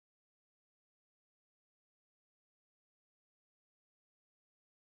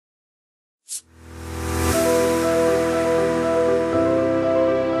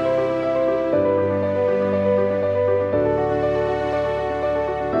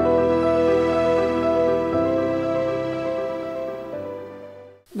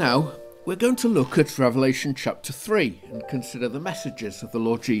Now, we're going to look at Revelation chapter 3 and consider the messages of the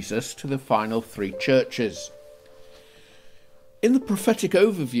Lord Jesus to the final three churches. In the prophetic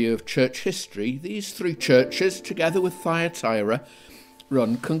overview of church history, these three churches, together with Thyatira,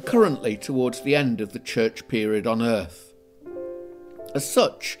 run concurrently towards the end of the church period on earth. As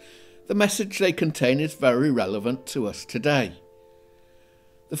such, the message they contain is very relevant to us today.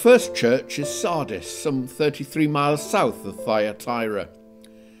 The first church is Sardis, some 33 miles south of Thyatira.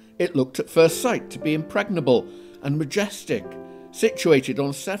 It looked at first sight to be impregnable and majestic, situated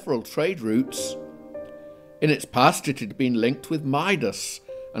on several trade routes. In its past it had been linked with Midas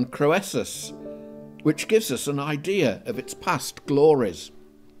and Croesus, which gives us an idea of its past glories.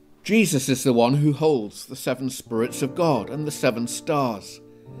 Jesus is the one who holds the seven spirits of God and the seven stars.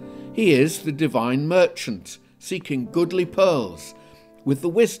 He is the divine merchant, seeking goodly pearls, with the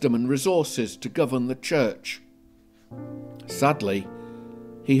wisdom and resources to govern the church. Sadly,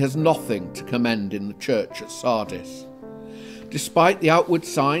 he has nothing to commend in the church at Sardis. Despite the outward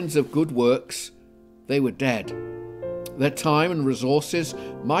signs of good works, they were dead. Their time and resources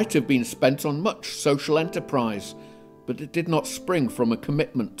might have been spent on much social enterprise, but it did not spring from a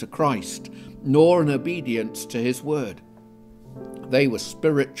commitment to Christ, nor an obedience to his word. They were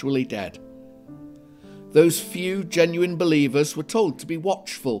spiritually dead. Those few genuine believers were told to be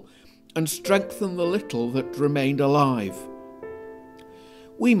watchful and strengthen the little that remained alive.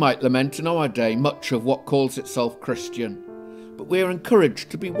 We might lament in our day much of what calls itself Christian, but we are encouraged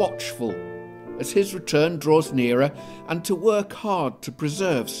to be watchful as his return draws nearer and to work hard to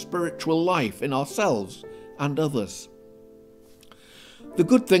preserve spiritual life in ourselves and others. The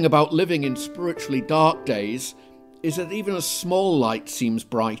good thing about living in spiritually dark days is that even a small light seems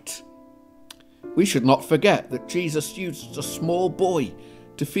bright. We should not forget that Jesus used a small boy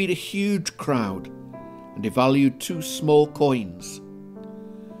to feed a huge crowd, and he valued 2 small coins.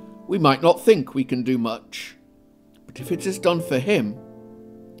 We might not think we can do much, but if it is done for him,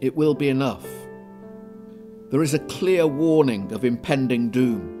 it will be enough. There is a clear warning of impending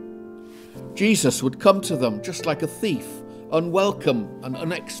doom. Jesus would come to them just like a thief, unwelcome and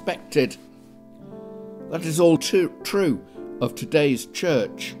unexpected. That is all true of today's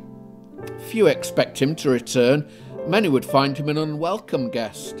church. Few expect him to return. Many would find him an unwelcome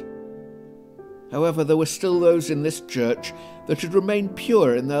guest. However, there were still those in this church that had remained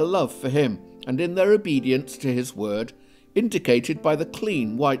pure in their love for him and in their obedience to his word, indicated by the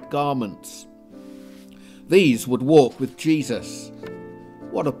clean white garments. These would walk with Jesus.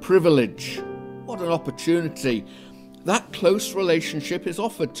 What a privilege! What an opportunity! That close relationship is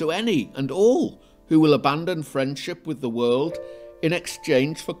offered to any and all who will abandon friendship with the world in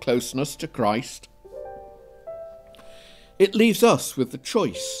exchange for closeness to Christ. It leaves us with the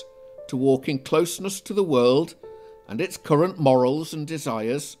choice to walk in closeness to the world and its current morals and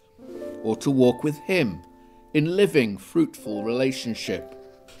desires, or to walk with him in living, fruitful relationship.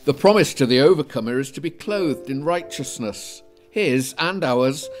 The promise to the overcomer is to be clothed in righteousness, his and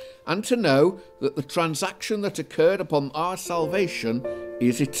ours, and to know that the transaction that occurred upon our salvation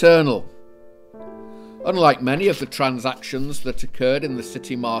is eternal. Unlike many of the transactions that occurred in the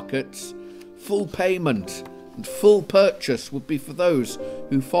city markets, full payment and full purchase would be for those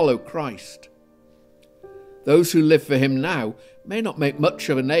who follow Christ. Those who live for him now may not make much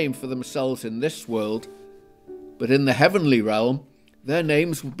of a name for themselves in this world, but in the heavenly realm, their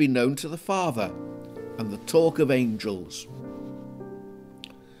names would be known to the Father and the talk of angels.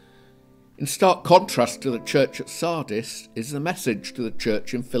 In stark contrast to the church at Sardis is the message to the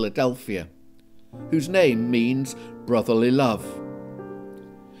church in Philadelphia, whose name means brotherly love.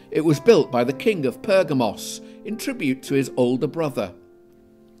 It was built by the king of Pergamos in tribute to his older brother.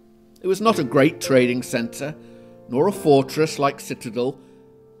 It was not a great trading centre, nor a fortress like Citadel,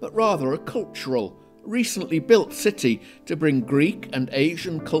 but rather a cultural, recently built city to bring Greek and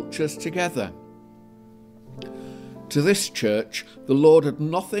Asian cultures together. To this church, the Lord had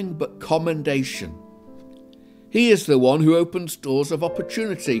nothing but commendation. He is the one who opens doors of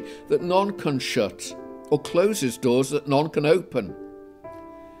opportunity that none can shut, or closes doors that none can open.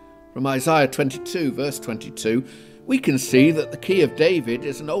 From Isaiah 22, verse 22, we can see that the key of David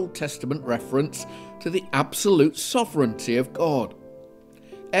is an Old Testament reference to the absolute sovereignty of God.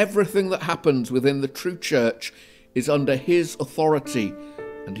 Everything that happens within the true church is under his authority,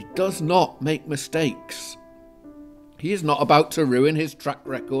 and he does not make mistakes. He is not about to ruin his track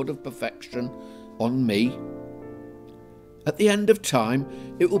record of perfection on me. At the end of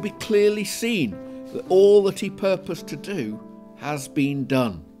time, it will be clearly seen that all that he purposed to do has been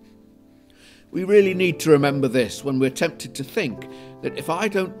done. We really need to remember this when we're tempted to think that if I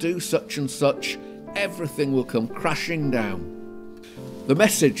don't do such and such, everything will come crashing down. The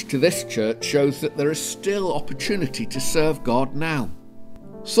message to this church shows that there is still opportunity to serve God now.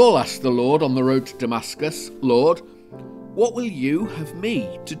 Saul asked the Lord on the road to Damascus, "Lord, what will you have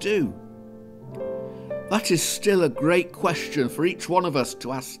me to do?" That is still a great question for each one of us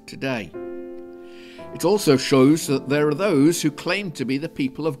to ask today. It also shows that there are those who claim to be the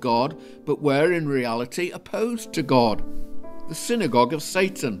people of God, but were in reality opposed to God, the synagogue of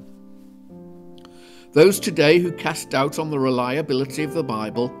Satan. Those today who cast doubt on the reliability of the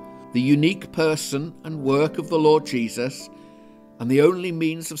Bible, the unique person and work of the Lord Jesus, and the only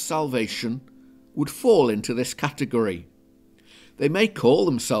means of salvation, would fall into this category. They may call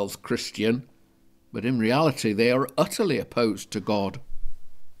themselves Christian, but in reality they are utterly opposed to God.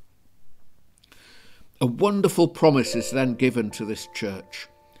 A wonderful promise is then given to this church.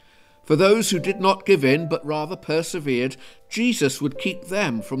 For those who did not give in but rather persevered, Jesus would keep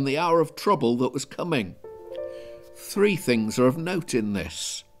them from the hour of trouble that was coming. 3 things are of note in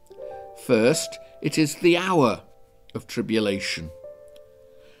this. First, it is the hour of tribulation.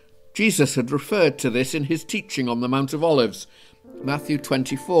 Jesus had referred to this in his teaching on the Mount of Olives, Matthew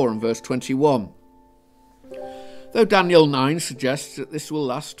 24 and verse 21. Though Daniel 9 suggests that this will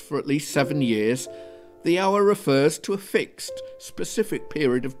last for at least 7 years, the hour refers to a fixed, specific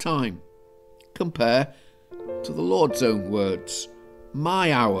period of time. Compare to the Lord's own words,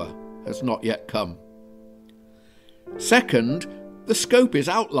 "My hour has not yet come." Second, the scope is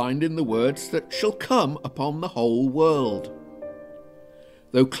outlined in the words that shall come upon the whole world.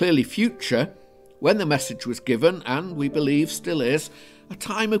 Though clearly future, when the message was given, and we believe still is, a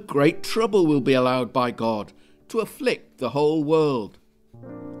time of great trouble will be allowed by God to afflict the whole world.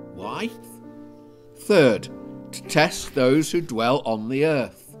 Why? Third, to test those who dwell on the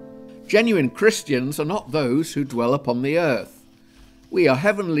earth. Genuine Christians are not those who dwell upon the earth. We are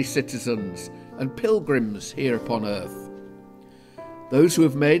heavenly citizens and pilgrims here upon earth. Those who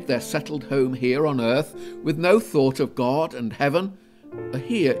have made their settled home here on earth with no thought of God and heaven are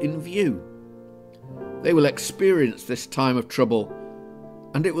here in view. They will experience this time of trouble,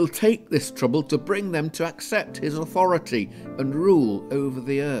 and it will take this trouble to bring them to accept his authority and rule over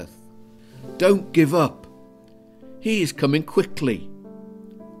the earth. Don't give up. He is coming quickly.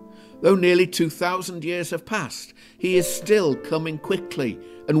 Though nearly 2,000 years have passed, he is still coming quickly,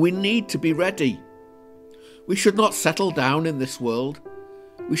 and we need to be ready. We should not settle down in this world.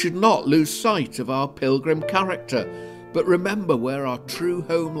 We should not lose sight of our pilgrim character, but remember where our true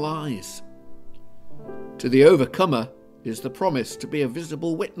home lies. To the overcomer is the promise to be a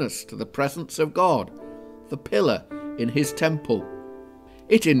visible witness to the presence of God, the pillar in his temple.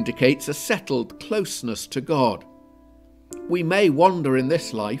 It indicates a settled closeness to God. We may wander in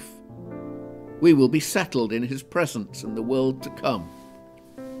this life. We will be settled in his presence in the world to come.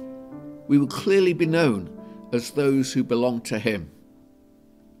 We will clearly be known as those who belong to him.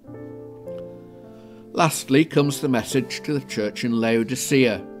 Lastly comes the message to the church in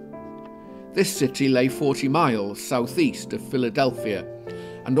Laodicea. This city lay 40 miles southeast of Philadelphia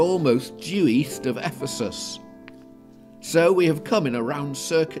and almost due east of Ephesus. So we have come in a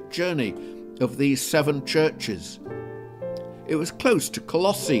round-circuit journey of these 7 churches. It was close to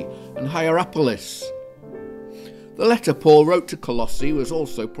Colossae and Hierapolis. The letter Paul wrote to Colossae was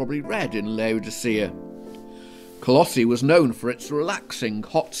also probably read in Laodicea. Colossae was known for its relaxing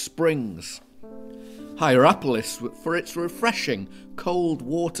hot springs. Hierapolis for its refreshing cold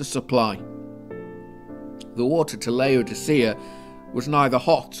water supply. The water to Laodicea was neither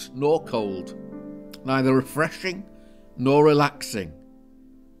hot nor cold, neither refreshing nor relaxing,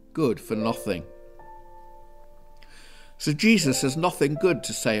 good for nothing. So Jesus has nothing good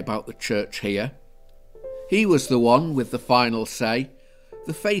to say about the church here. He was the one with the final say,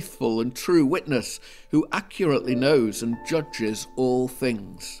 the faithful and true witness who accurately knows and judges all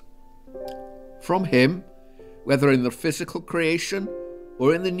things. From him, whether in the physical creation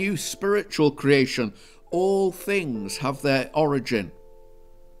or in the new spiritual creation, all things have their origin.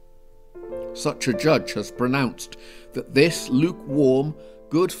 Such a judge has pronounced that this lukewarm,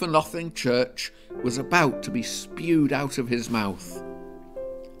 good-for-nothing church was about to be spewed out of his mouth.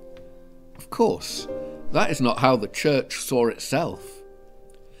 Of course, that is not how the church saw itself.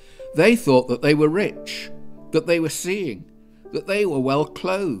 They thought that they were rich, that they were seeing, that they were well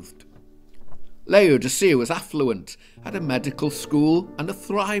clothed. Laodicea was affluent, had a medical school and a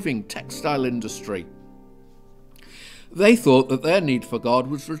thriving textile industry. They thought that their need for God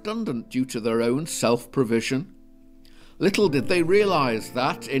was redundant due to their own self-provision. Little did they realise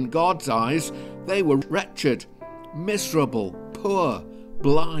that, in God's eyes, they were wretched, miserable, poor,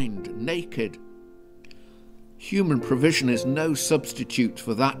 blind, naked. Human provision is no substitute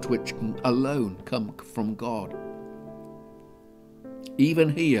for that which can alone come from God. even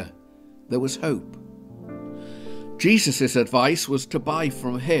here, there was hope. Jesus' advice was to buy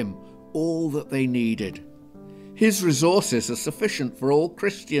from him all that they needed. His resources are sufficient for all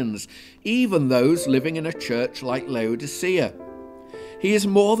Christians, even those living in a church like Laodicea. He is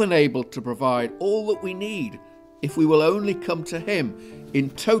more than able to provide all that we need if we will only come to him in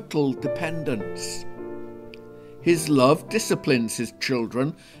total dependence. His love disciplines his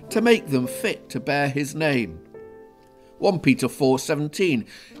children to make them fit to bear his name. 1 Peter 4:17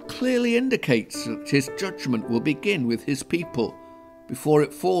 clearly indicates that his judgment will begin with his people before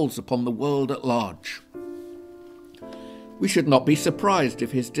it falls upon the world at large. We should not be surprised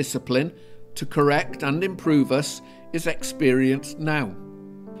if his discipline to correct and improve us is experienced now.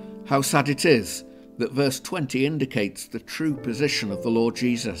 How sad it is that verse 20 indicates the true position of the Lord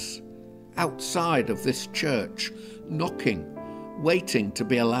Jesus, outside of this church, knocking, waiting to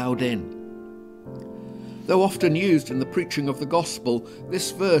be allowed in. Though often used in the preaching of the gospel,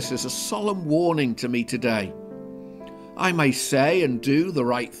 this verse is a solemn warning to me today. I may say and do the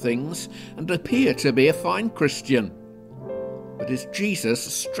right things and appear to be a fine Christian, but is Jesus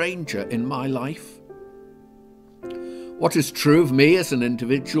a stranger in my life? What is true of me as an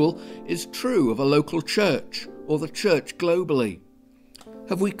individual is true of a local church or the church globally.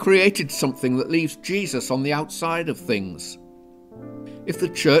 Have we created something that leaves Jesus on the outside of things? If the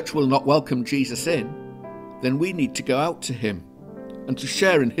church will not welcome Jesus in, then we need to go out to him and to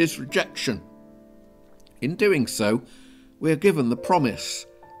share in his rejection. In doing so, we are given the promise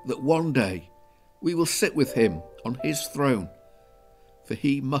that one day we will sit with him on his throne, for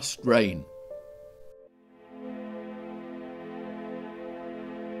he must reign.